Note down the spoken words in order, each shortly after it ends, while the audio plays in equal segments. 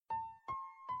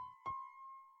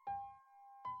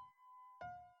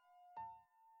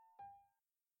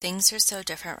Things are so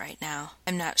different right now.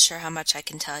 I'm not sure how much I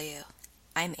can tell you.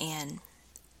 I'm Anne,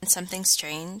 and something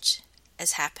strange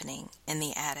is happening in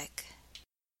the attic.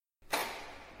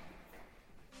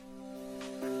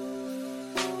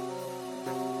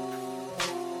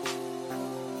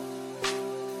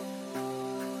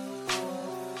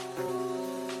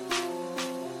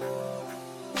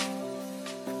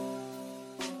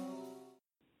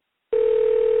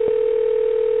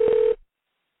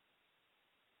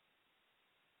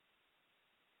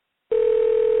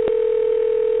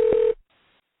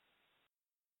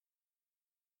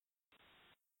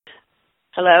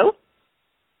 Hello?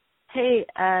 Hey,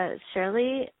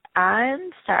 Shirley, I'm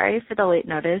sorry for the late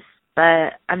notice,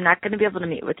 but I'm not going to be able to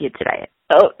meet with you today.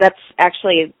 Oh, that's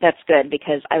good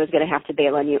because I was going to have to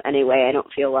bail on you anyway. I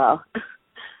don't feel well.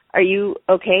 Are you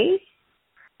okay?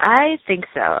 I think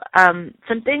so.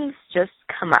 Some things just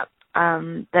come up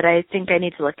that I think I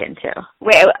need to look into.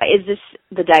 Wait, is this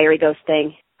the diary ghost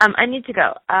thing? I need to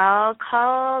go. I'll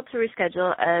call to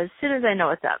reschedule as soon as I know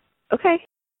what's up. Okay.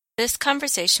 This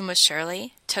conversation with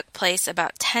Shirley took place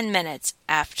about 10 minutes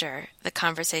after the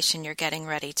conversation you're getting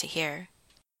ready to hear.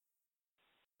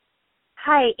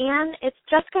 Hi, Anne. It's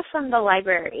Jessica from the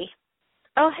library.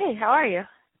 Oh, hey, how are you?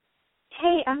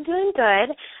 Hey, I'm doing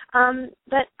good.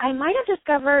 But I might have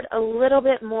discovered a little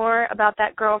bit more about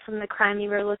that girl from the crime you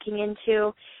were looking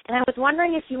into, and I was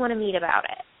wondering if you want to meet about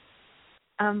it.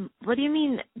 What do you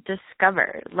mean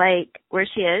discover? Like where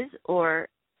she is or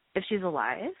if she's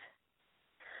alive?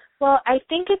 Well, I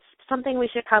think it's something we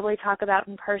should probably talk about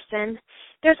in person.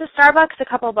 There's a Starbucks a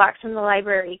couple blocks from the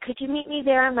library. Could you meet me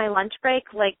there on my lunch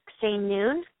break, like, say,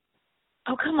 noon?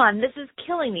 Oh, come on. This is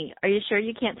killing me. Are you sure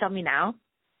you can't tell me now?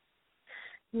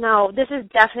 No, this is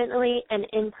definitely an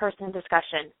in-person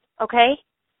discussion, okay?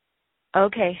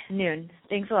 Okay, noon.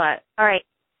 Thanks a lot. All right.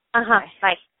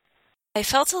 Bye. I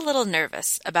felt a little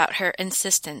nervous about her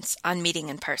insistence on meeting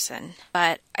in person,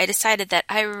 but I decided that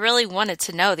I really wanted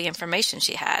to know the information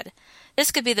she had. This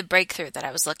could be the breakthrough that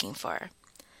I was looking for.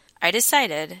 I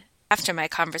decided, after my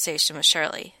conversation with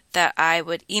Shirley, that I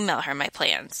would email her my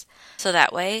plans, so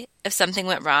that way, if something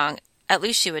went wrong, at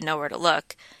least she would know where to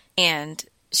look, and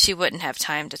she wouldn't have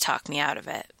time to talk me out of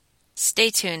it. Stay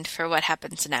tuned for what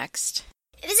happens next.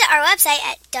 Visit our website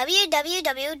at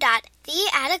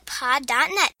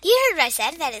www.theatticpod.net. You heard what I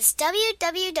said. That is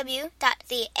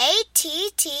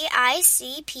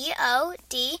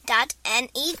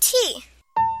www.theatticpod.net.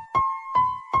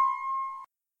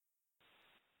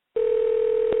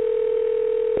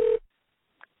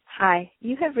 Hi,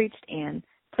 you have reached Anne.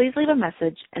 Please leave a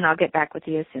message, and I'll get back with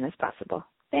you as soon as possible.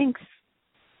 Thanks.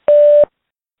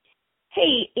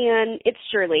 Hey, Anne, it's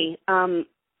Shirley.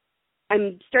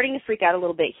 I'm starting to freak out a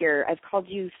little bit here. I've called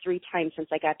you 3 times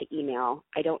since I got the email.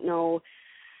 I don't know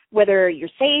whether you're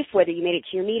safe, whether you made it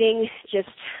to your meeting.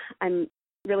 I'm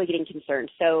really getting concerned.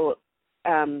 So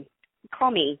call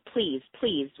me, please,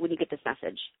 when you get this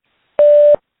message.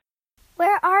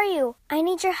 Where are you? I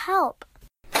need your help.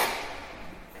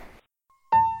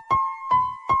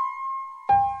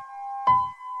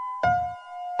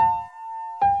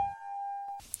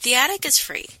 The Attic is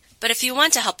free, but if you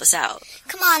want to help us out,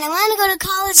 Come on, I want to go to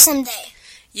college someday.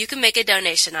 you can make a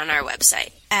donation on our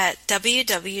website at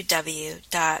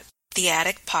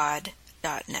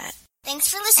www.theatticpod.net.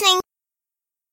 Thanks for listening.